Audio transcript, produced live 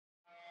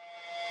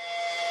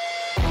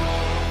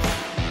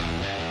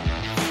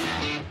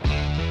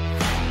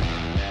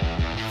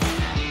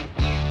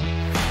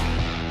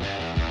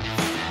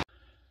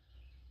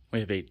We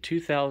have a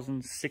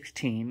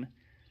 2016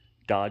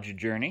 Dodge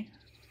Journey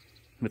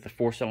with a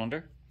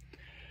 4-cylinder.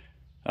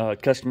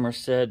 Customer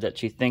said that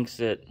she thinks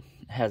it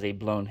has a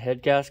blown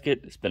head gasket.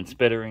 It's been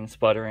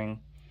sputtering,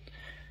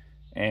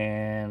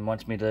 and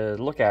wants me to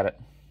look at it.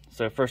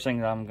 So first thing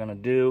that I'm gonna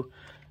do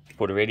is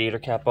pull the radiator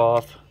cap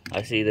off.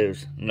 I see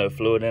there's no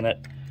fluid in it.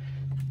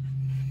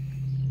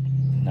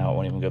 Now it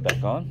won't even go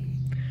back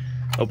on.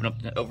 Open up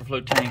the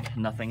overflow tank,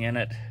 nothing in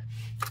it.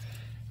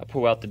 I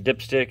pull out the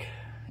dipstick,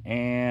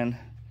 and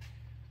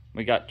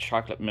we got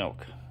chocolate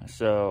milk.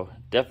 So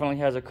definitely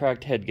has a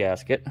cracked head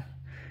gasket.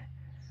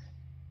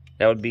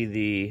 That would be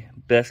the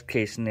best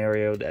case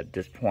scenario at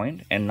this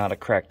point, and not a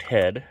cracked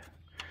head.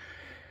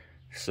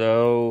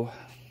 So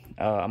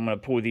I'm going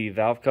to pull the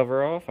valve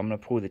cover off. I'm going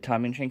to pull the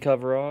timing chain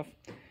cover off,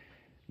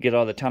 get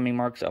all the timing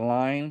marks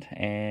aligned,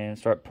 and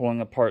start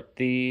pulling apart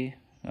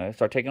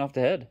start taking off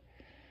the head.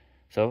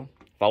 So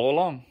follow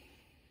along.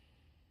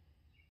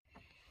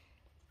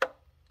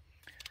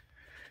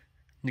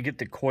 To get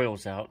the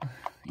coils out,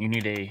 you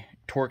need a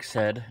Torx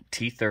head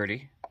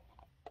T30.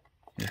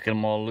 Just get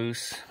them all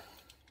loose,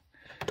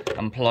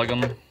 unplug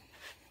them,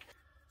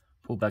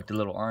 pull back the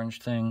little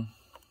orange thing,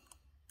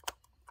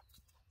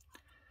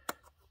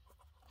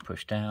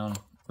 push down,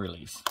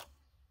 release.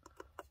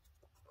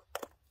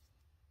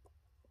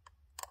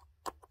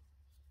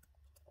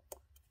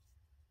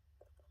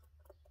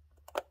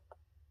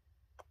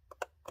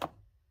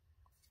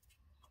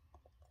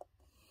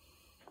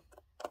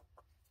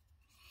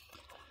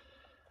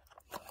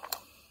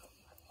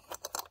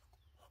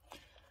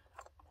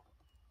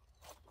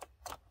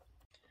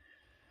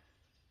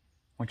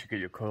 Once you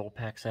get your coil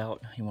packs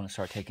out, you want to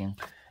start taking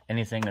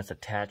anything that's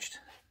attached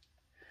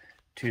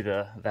to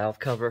the valve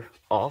cover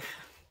off.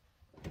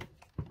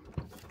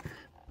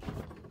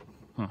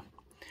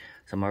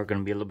 Some are going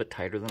to be a little bit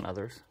tighter than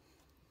others.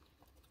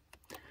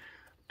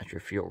 That's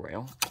your fuel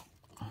rail.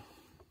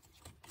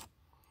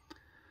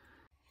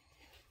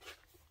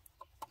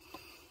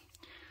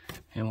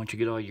 And once you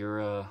get all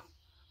your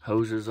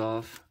hoses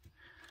off,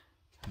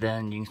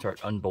 then you can start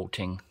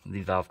unbolting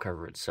the valve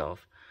cover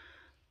itself.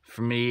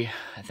 For me,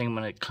 I think I'm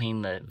going to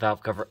clean the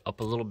valve cover up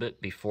a little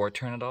bit before I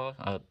turn it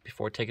off,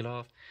 before I take it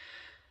off.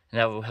 And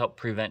that will help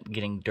prevent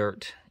getting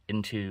dirt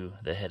into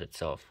the head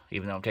itself.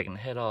 Even though I'm taking the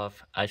head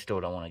off, I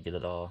still don't want to get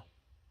it all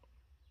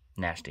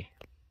nasty.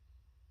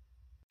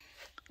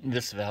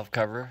 This valve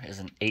cover is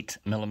an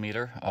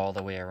 8mm all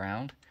the way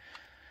around.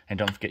 And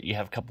don't forget you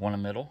have a couple in the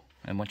middle.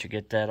 And once you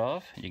get that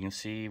off, you can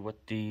see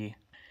what the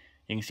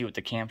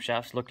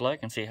camshafts look like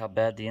and see how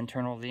bad the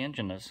internal of the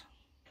engine is.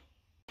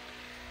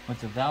 With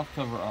the valve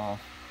cover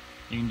off,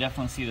 you can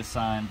definitely see the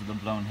signs of the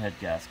blown head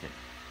gasket.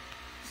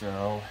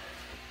 So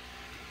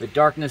the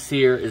darkness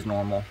here is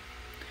normal,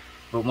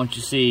 but once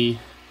you see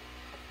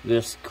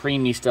this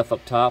creamy stuff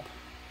up top,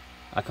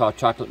 I call it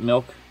chocolate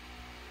milk,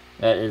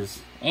 that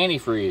is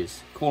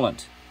antifreeze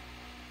coolant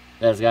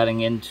that is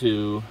getting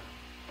into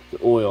the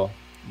oil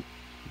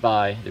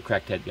by the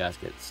cracked head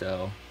gasket.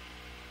 So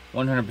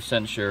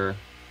 100% sure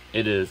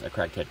it is a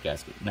cracked head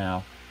gasket.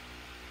 Now,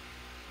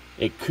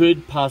 it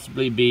could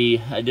possibly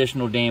be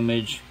additional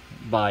damage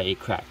by a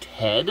cracked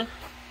head,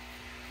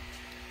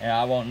 and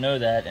I won't know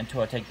that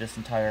until I take this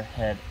entire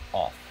head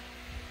off.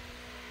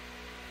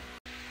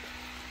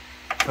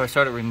 So I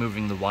started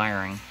removing the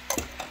wiring,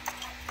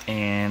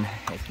 and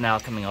it's now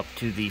coming up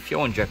to the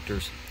fuel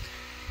injectors.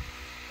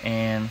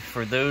 And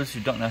for those who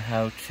don't know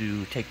how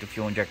to take the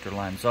fuel injector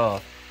lines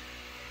off,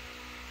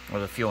 or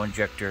the fuel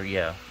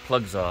injector,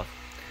 plugs off,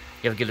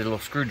 you have to get a little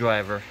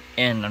screwdriver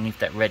in underneath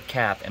that red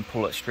cap and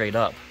pull it straight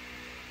up.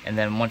 And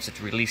then once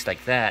it's released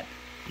like that,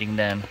 you can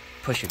then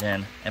push it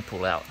in and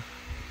pull out.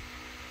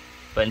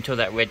 But until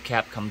that red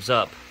cap comes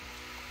up,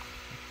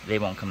 they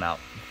won't come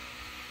out.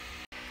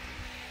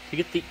 To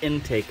get the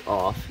intake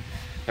off,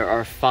 there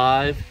are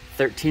 5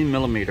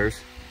 13mm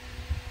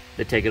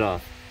that take it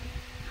off.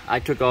 I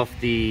took off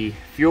the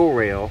fuel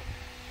rail,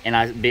 and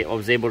I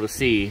was able to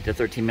see the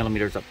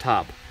 13mm up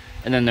top.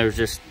 And then there's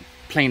just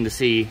plain to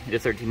see the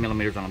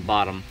 13mm on the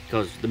bottom,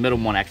 because the middle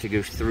one actually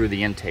goes through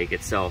the intake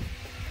itself,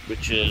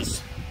 which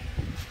is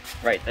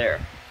right there.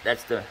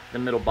 That's the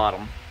middle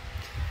bottom.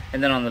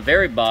 And then on the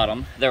very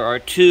bottom, there are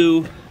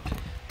 2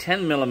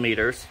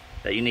 10mm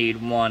that you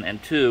need, 1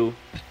 and 2,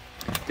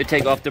 to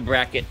take off the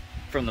bracket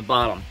from the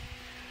bottom.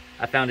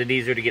 I found it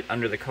easier to get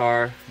under the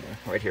car.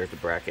 Right here is the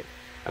bracket.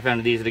 I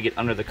found it easier to get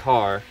under the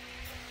car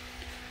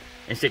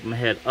and stick my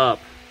head up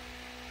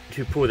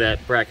to pull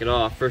that bracket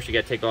off. First you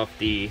gotta take off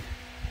the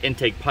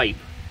intake pipe,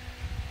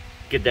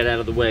 get that out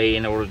of the way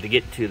in order to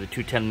get to the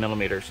 2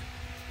 10mm.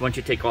 Once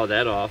you take all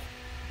that off,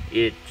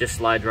 it just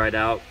slides right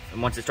out,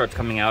 and once it starts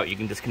coming out, you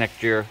can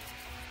disconnect your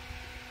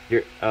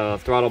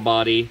throttle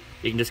body,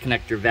 you can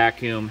disconnect your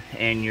vacuum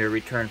and your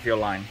return fuel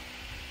line.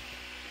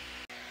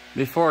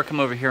 Before I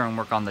come over here and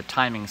work on the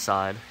timing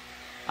side,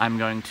 I'm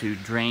going to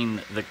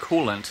drain the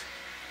coolant,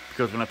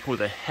 because when I pull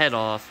the head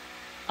off,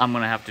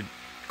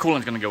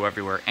 coolant's gonna go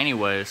everywhere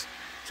anyways.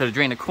 So to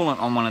drain the coolant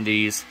on one of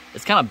these,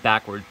 it's kind of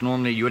backwards.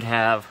 Normally you would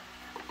have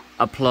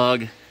a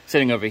plug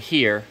sitting over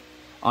here,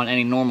 on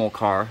any normal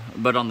car,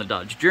 but on the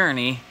Dodge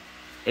Journey,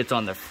 it's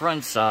on the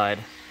front side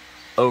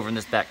over in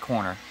this back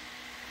corner,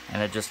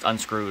 and it just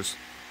unscrews.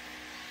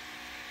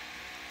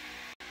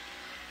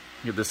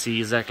 You have to see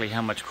exactly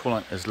how much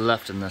coolant is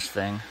left in this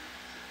thing.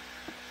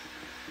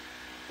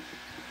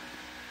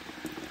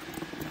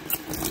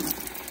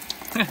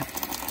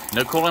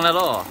 No coolant at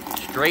all,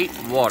 straight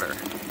water.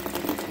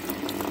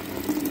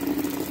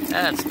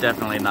 That's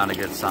definitely not a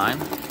good sign.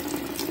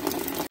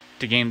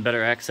 To gain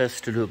better access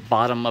to the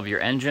bottom of your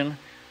engine,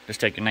 just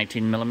take your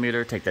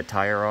 19mm, take that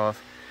tire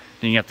off.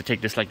 Then you have to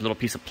take this like little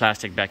piece of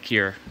plastic back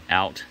here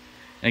out,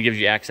 and it gives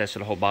you access to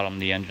the whole bottom of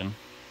the engine.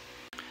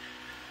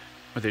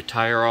 With your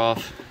tire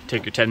off,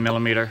 take your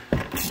 10mm,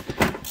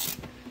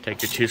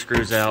 take your 2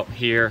 screws out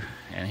here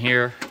and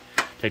here,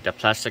 take that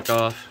plastic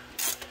off,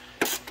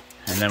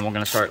 and then we're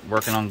going to start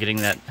working on getting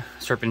that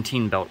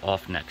serpentine belt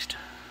off next.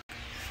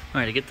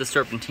 Alright, to get the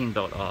serpentine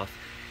belt off,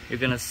 you're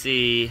going to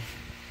see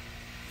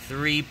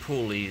 3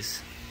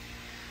 pulleys.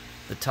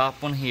 The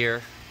top one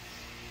here,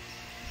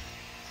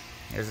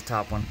 here's the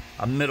top one,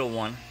 a middle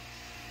one,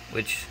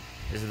 which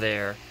is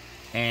there,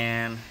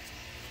 and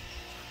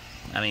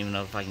I don't even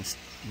know if I can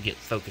get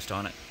focused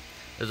on it.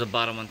 There's a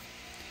bottom one.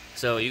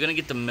 So you're going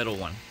to get the middle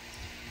one.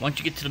 Once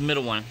you get to the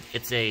middle one,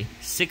 it's a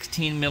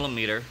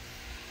 16mm,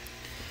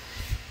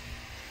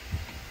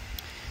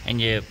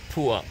 and you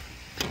pull up.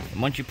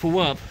 And once you pull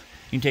up,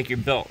 you can take your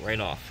belt right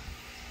off.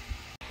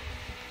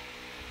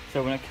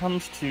 So when it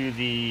comes to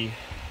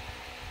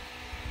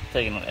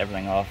taking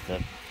everything off,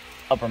 the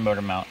upper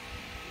motor mount,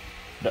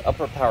 the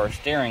upper power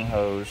steering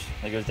hose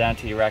that goes down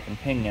to your rack and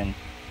pinion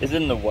is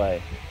in the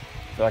way.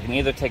 So I can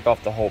either take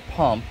off the whole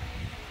pump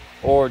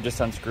or just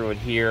unscrew it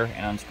here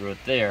and unscrew it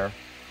there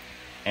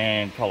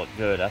and call it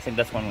good. I think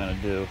that's what I'm going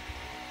to do.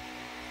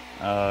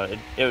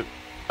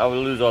 I would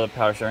lose all the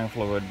power steering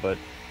fluid, but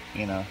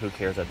you know, who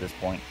cares at this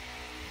point.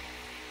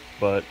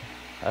 But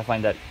I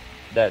find that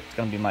that's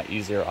going to be my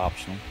easier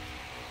option.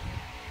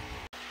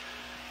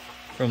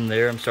 From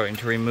there, I'm starting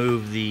to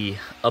remove the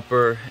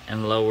upper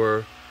and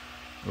lower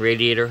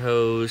radiator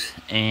hose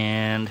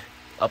and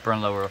upper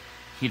and lower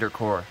heater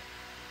core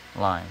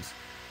lines.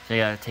 So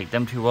you gotta take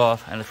them 2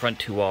 off and the front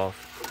 2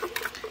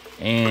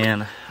 off,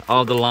 and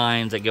all the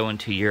lines that go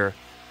into your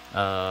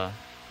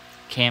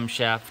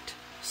camshaft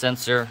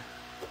sensor,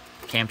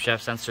 you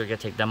gotta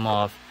take them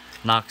off.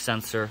 Knock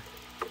sensor,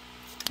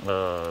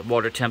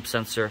 water temp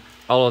sensor,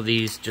 all of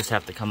these just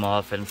have to come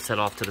off and set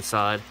off to the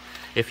side.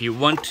 If you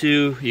want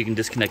to, you can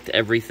disconnect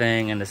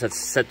everything and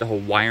set the whole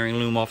wiring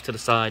loom off to the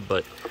side,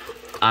 but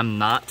I'm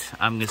not.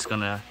 I'm just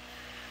gonna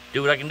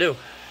do what I can do.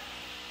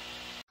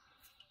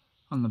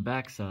 On the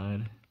back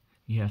side,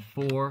 you have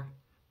 4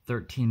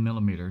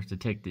 13mm to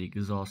take the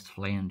exhaust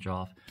flange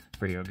off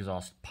for your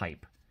exhaust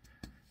pipe.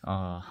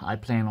 I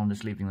plan on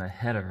just leaving the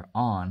header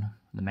on,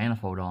 the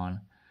manifold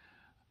on,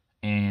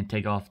 and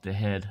take off the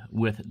head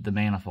with the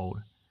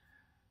manifold.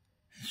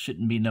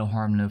 Shouldn't be no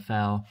harm, no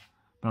foul.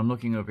 But I'm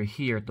looking over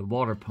here at the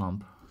water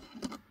pump,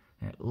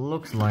 and it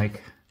looks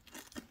like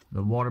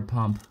the water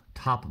pump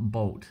top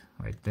bolt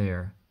right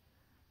there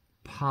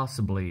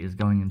possibly is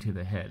going into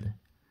the head.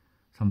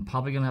 So I'm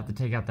probably going to have to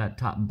take out that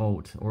top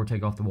bolt or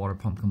take off the water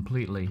pump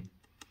completely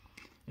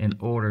in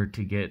order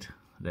to get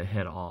the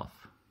head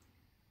off.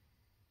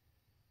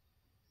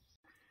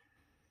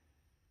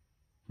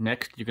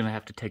 Next, you're going to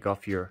have to take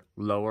off your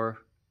lower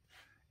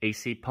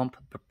AC pump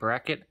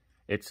bracket.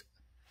 It's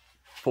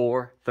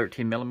 4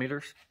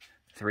 13mm,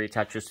 3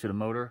 attaches to the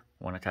motor,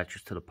 1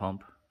 attaches to the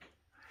pump,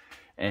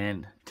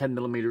 and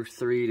 10mm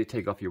 3 to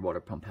take off your water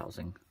pump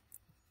housing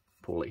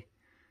pulley.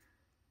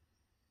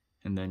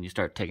 And then you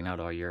start taking out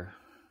all your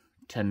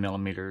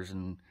 10mm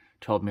and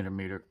 12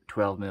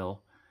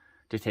 mil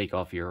to take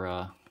off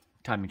your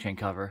timing chain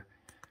cover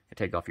and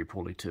take off your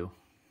pulley too.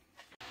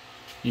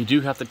 You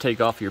do have to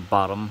take off your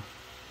bottom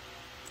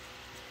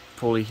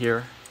pulley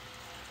here,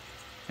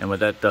 and what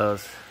that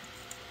does,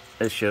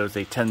 it shows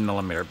a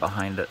 10mm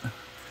behind it,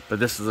 but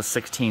this is a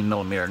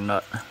 16mm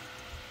nut.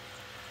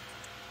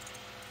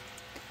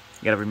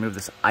 You gotta remove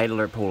this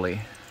idler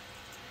pulley,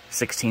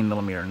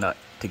 16mm nut,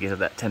 to get to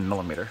that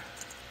 10mm.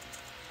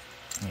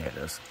 Here it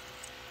is.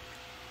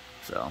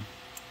 So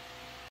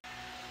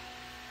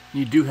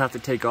you do have to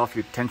take off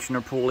your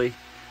tensioner pulley.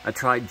 I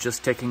tried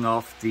just taking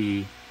off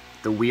the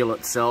wheel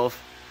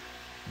itself,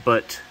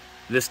 but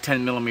this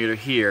 10mm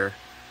here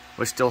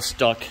was still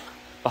stuck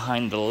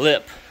behind the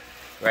lip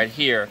right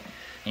here,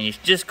 and you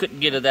just couldn't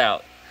get it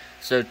out.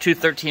 So 2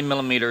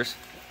 13mm, you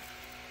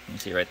can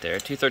see right there,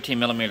 2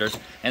 13mm,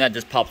 and that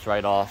just pops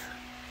right off.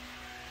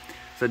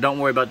 So don't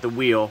worry about the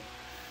wheel.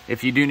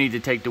 If you do need to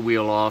take the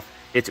wheel off,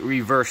 it's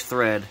reverse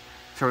thread.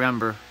 So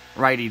remember,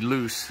 righty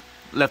loose,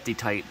 lefty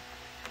tight.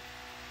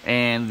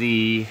 And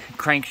the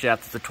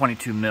crankshaft is a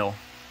 22 mil.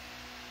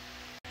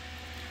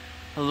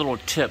 A little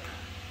tip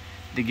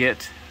to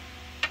get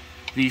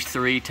these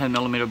 3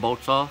 10mm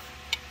bolts off.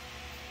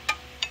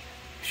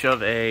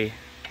 Shove a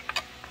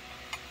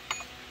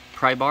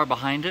pry bar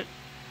behind it,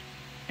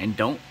 and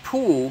don't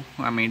pull.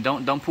 I mean,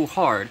 don't pull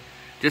hard.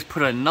 Just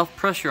put enough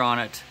pressure on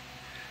it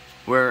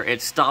where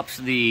it stops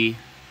the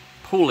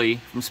pulley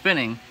from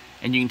spinning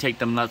and you can take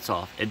them nuts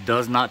off. It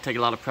does not take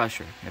a lot of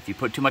pressure. If you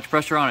put too much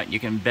pressure on it, you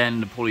can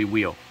bend the pulley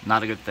wheel.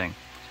 Not a good thing.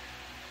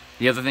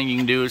 The other thing you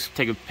can do is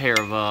take a pair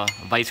of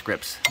vice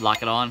grips,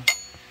 lock it on,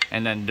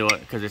 and then do it,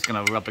 because it's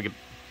going to rub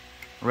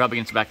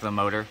against the back of the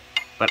motor.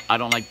 But I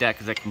don't like that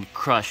because it can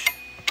crush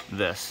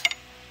this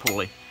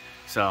pulley.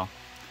 So,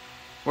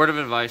 word of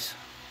advice.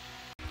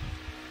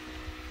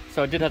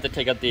 So I did have to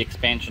take out the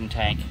expansion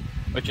tank,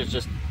 which is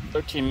just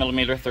 13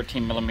 millimeter.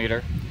 13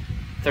 millimeter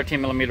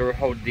will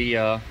hold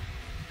the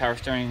power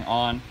steering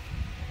on.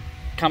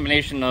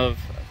 Combination of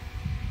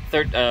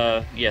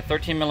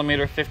 13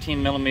 millimeter,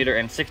 15 millimeter,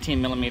 and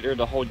 16 millimeter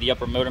to hold the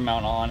upper motor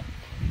mount on.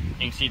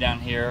 You can see down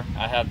here,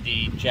 I have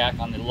the jack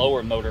on the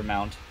lower motor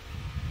mount.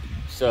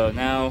 So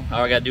now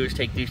all I gotta do is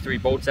take these 3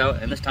 bolts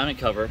out, and this timing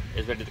cover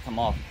is ready to come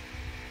off.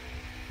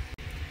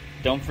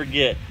 Don't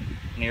forget,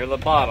 near the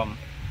bottom,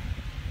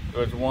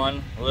 there's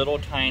one little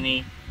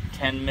tiny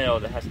 10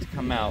 mil that has to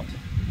come out.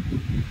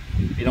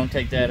 If you don't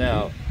take that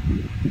out,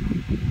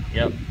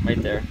 yep,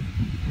 right there,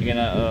 you're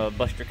gonna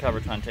bust your cover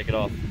trying to take it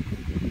off.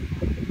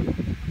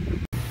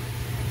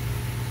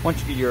 Once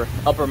you get your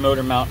upper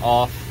motor mount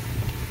off,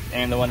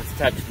 and the one that's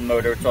attached to the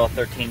motor, it's all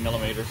 13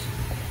 millimeters,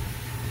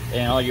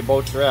 and all your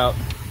bolts are out,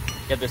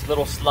 you got this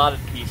little slotted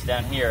piece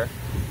down here,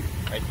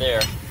 right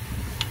there.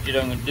 What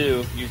you're going to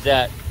do, use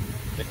that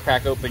to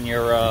crack open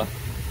your, I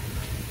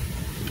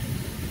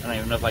don't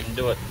even know if I can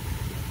do it.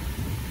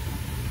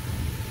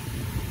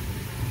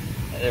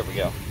 There we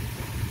go.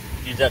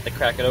 Use that to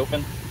crack it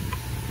open.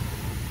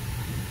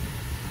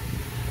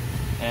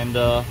 And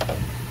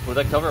pull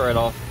that cover right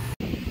off.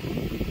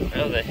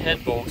 Well, the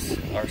head bolts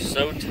are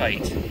so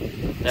tight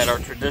that our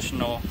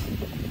traditional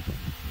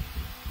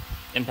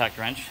impact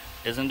wrench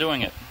isn't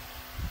doing it.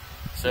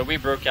 So we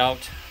broke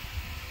out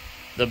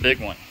the big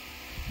one.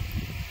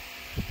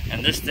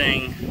 And this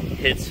thing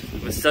hits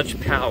with such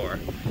power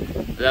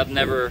that I've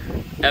never,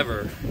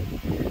 ever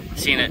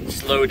seen it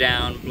slow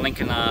down,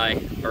 blink an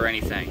eye, or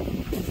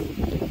anything.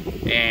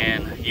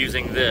 And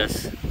using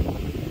this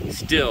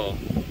still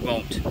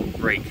won't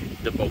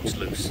break the bolts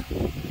loose.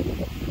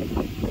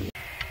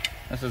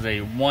 This is a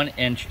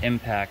 1-inch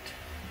impact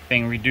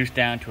being reduced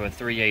down to a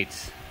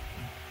 3/8.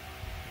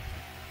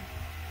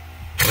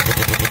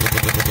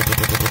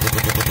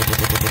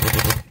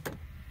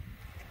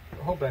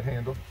 Hold that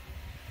handle.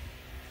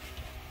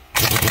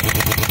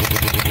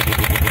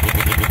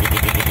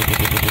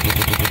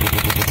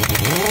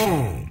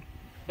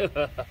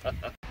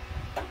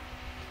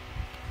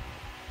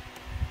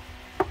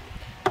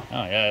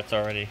 Oh yeah, it's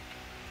already,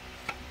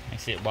 I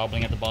see it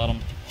wobbling at the bottom.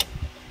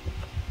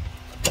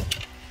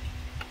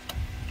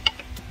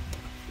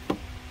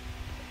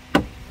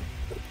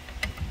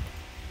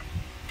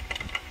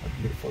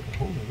 Get a fucking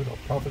hold of it, I'll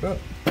pop it up.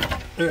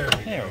 There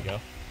we go.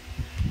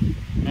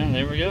 And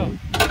there we go.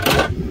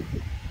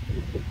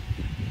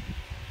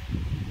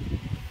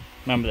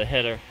 Remember, the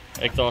header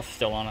exhaust is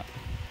still on it.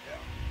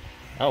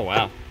 Yeah. Oh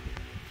wow.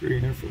 3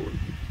 and 4.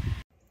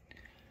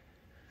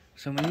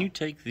 So when you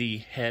take the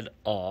head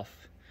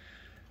off,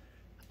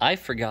 I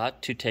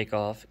forgot to take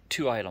off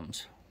 2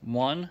 items.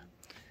 One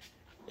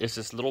is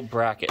this little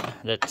bracket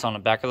that's on the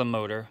back of the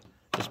motor.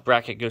 This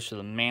bracket goes to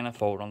the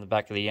manifold on the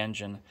back of the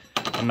engine.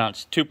 It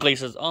mounts 2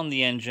 places on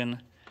the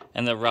engine,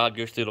 and the rod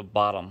goes through the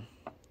bottom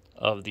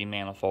of the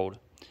manifold.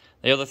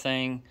 The other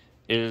thing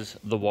is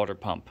the water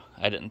pump.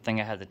 I didn't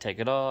think I had to take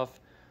it off,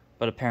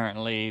 but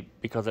apparently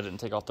because I didn't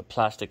take off the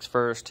plastics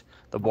first,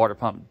 the water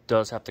pump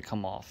does have to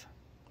come off.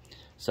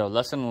 So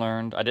lesson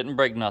learned. I didn't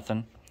break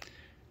nothing.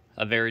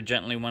 I very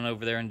gently went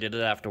over there and did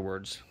it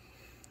afterwards.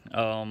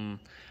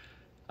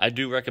 I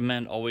do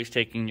recommend always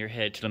taking your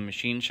head to the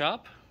machine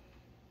shop.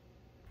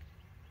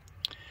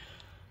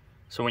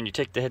 So when you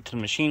take the head to the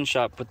machine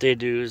shop, what they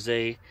do is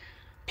they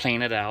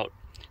plane it out,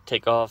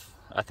 take off,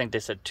 I think they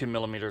said 2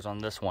 millimeters on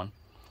this one.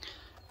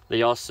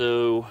 They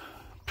also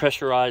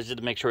pressurized it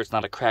to make sure it's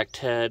not a cracked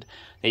head.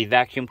 They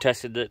vacuum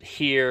tested it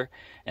here,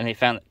 and they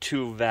found that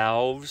 2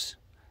 valves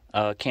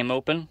came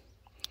open.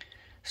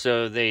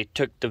 So they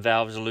took the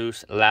valves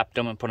loose, lapped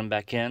them, and put them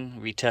back in,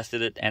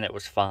 retested it, and it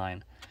was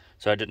fine.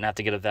 So I didn't have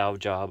to get a valve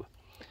job.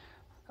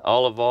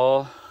 All of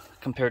all,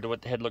 compared to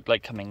what the head looked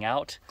like coming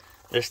out,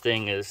 this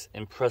thing is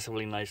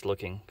impressively nice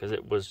looking, because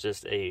it was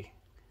just a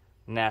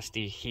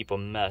nasty heap of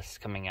mess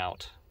coming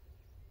out.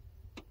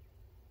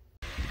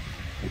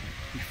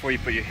 Before you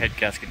put your head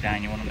gasket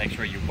down, you want to make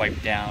sure you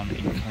wipe down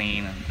and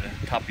clean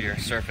the top of your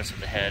surface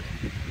of the head,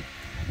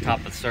 top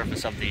of the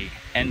surface of the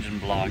engine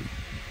block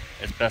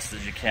as best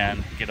as you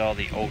can. Get all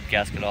the old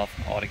gasket off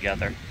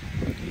altogether,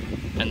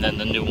 and then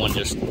the new one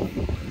just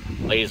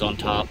lays on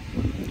top,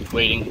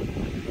 waiting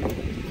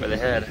for the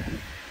head.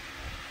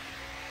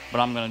 What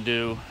I'm going to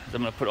do is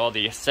I'm going to put all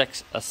the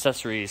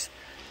accessories.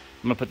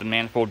 I'm going to put the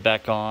manifold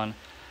back on.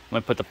 I'm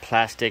going to put the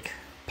plastic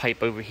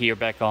pipe over here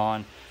back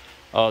on.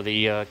 All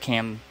the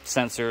cam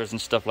sensors and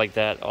stuff like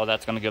that. All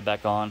that's going to go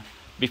back on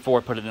before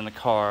I put it in the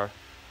car.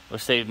 It'll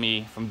save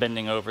me from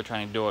bending over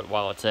trying to do it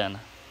while it's in.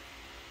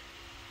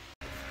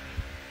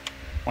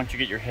 Once you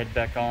get your head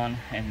back on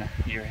and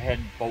your head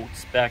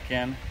bolts back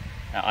in,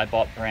 now I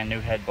bought brand new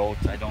head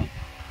bolts. I don't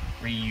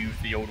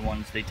reuse the old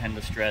ones. They tend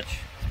to stretch,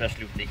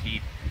 especially with the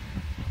heat.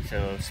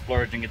 So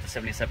splurge and get the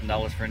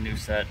 $77 for a new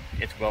set.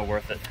 It's well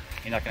worth it.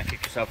 You're not going to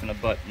kick yourself in the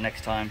butt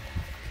next time.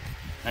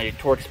 Now your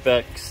torque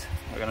specs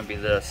are going to be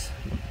this.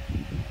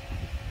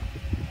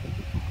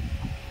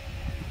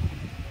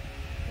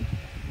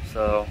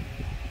 So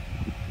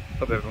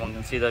hope everyone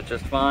can see that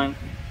just fine.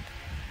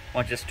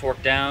 Once it's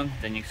torqued down,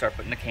 then you can start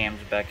putting the cams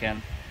back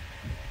in.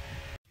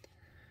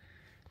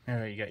 Now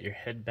that you got your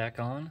head back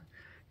on,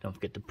 don't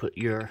forget to put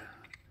your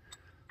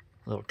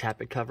little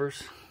tappet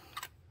covers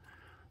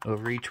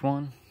over each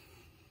one.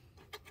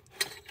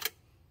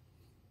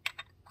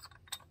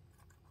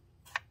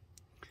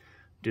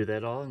 Do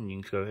that all, and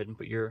you can go ahead and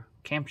put your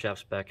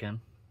camshafts back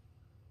in.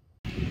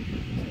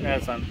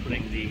 As I'm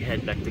putting the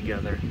head back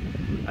together,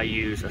 I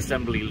use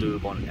assembly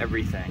lube on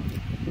everything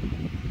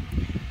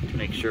to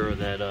make sure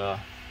that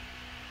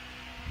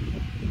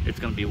it's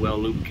going to be well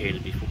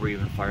lubricated before we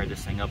even fire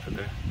this thing up for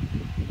the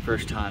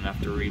first time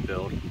after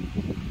rebuild.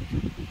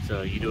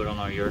 So you do it on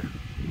all your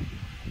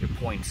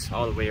points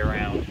all the way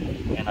around,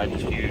 and I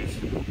just use,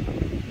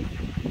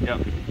 yep.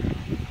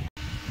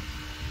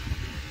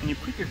 When you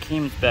put your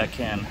cams back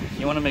in,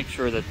 you want to make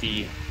sure that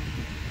the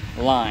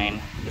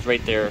line is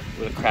right there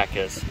where the crack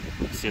is.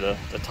 See the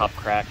top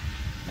crack?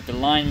 If the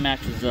line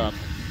matches up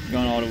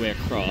going all the way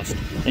across,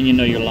 then you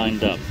know you're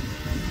lined up.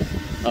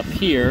 Up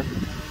here,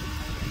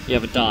 you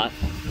have a dot,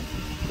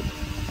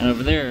 and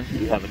over there,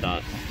 you have a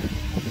dot.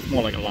 It's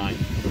more like a line.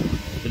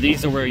 But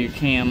these are where your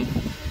cam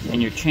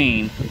and your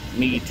chain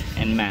meet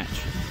and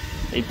match.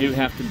 They do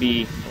have to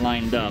be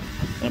lined up,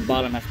 and the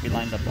bottom has to be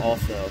lined up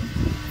also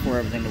for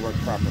everything to work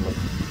properly.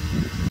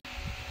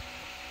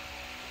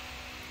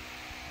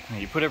 Now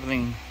you put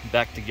everything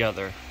back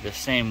together the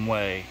same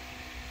way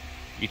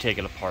you take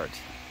it apart.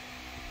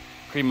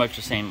 Pretty much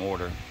the same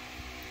order.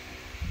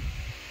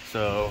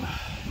 So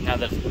now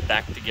that it's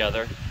back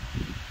together,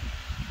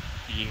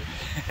 you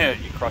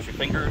cross your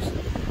fingers.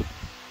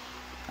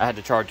 I had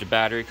to charge the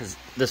battery because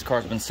this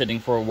car's been sitting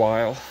for a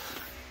while.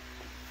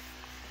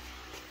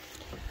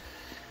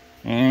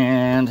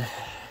 And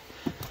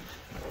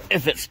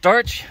if it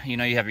starts, you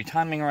know you have your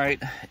timing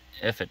right.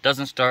 If it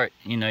doesn't start,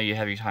 you know you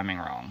have your timing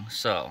wrong.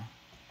 So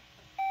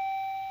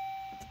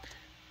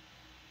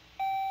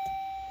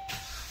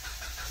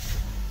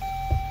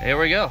there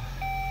we go.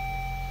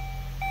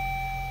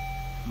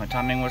 My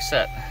timing was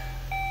set.